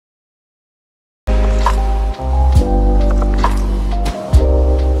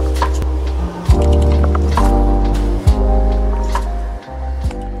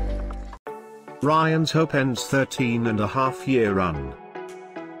Ryan's Hope ends 13-and-a-half-year run.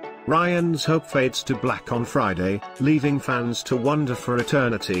 Ryan's Hope fades to black on Friday, leaving fans to wonder for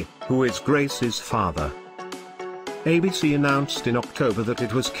eternity, who is Grace's father? ABC announced in October that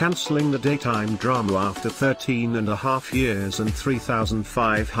it was cancelling the daytime drama after 13-and-a-half years and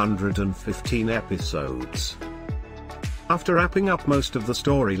 3,515 episodes. After wrapping up most of the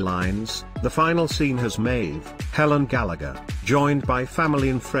storylines, the final scene has Maeve, Helen Gallagher, joined by family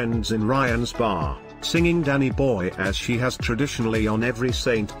and friends in Ryan's bar, singing Danny Boy as she has traditionally on every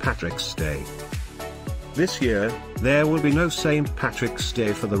St. Patrick's Day. This year, there will be no St. Patrick's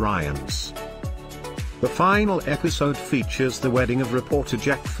Day for the Ryans. The final episode features the wedding of reporter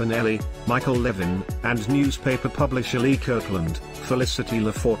Jack Fanelli, Michael Levin, and newspaper publisher Lee Kirkland, Felicity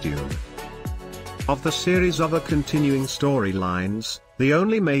LaFortune. Of the series' other continuing storylines, the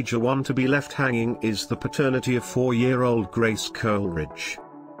only major one to be left hanging is the paternity of 4-year-old Grace Coleridge.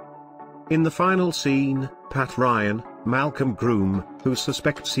 In the final scene, Pat Ryan, Malcolm Groom, who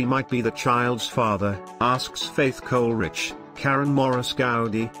suspects he might be the child's father, asks Faith Coleridge, Karen Morris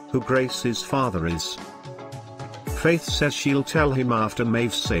Gowdy, who Grace's father is. Faith says she'll tell him after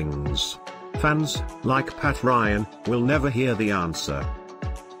Maeve sings. Fans, like Pat Ryan, will never hear the answer.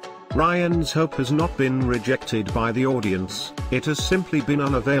 Ryan's Hope has not been rejected by the audience, it has simply been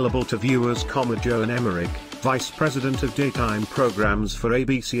unavailable to viewers. Joan Emmerich, Vice President of Daytime Programs for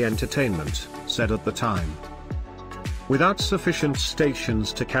ABC Entertainment, said at the time. Without sufficient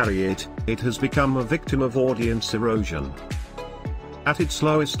stations to carry it, it has become a victim of audience erosion. At its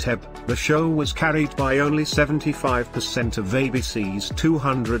lowest ebb, the show was carried by only 75% of ABC's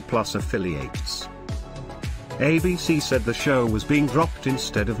 200-plus affiliates. ABC said the show was being dropped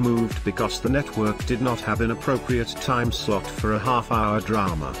instead of moved because the network did not have an appropriate time slot for a half-hour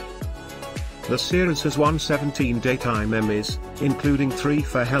drama. The series has won 17 Daytime Emmys, including 3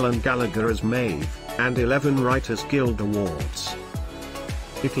 for Helen Gallagher as Maeve, and 11 Writers Guild Awards.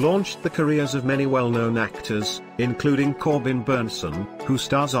 It launched the careers of many well-known actors, including Corbin Bernsen, who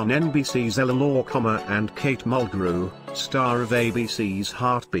stars on NBC's Ella Law, and Kate Mulgrew, star of ABC's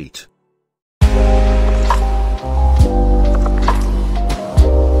Heartbeat.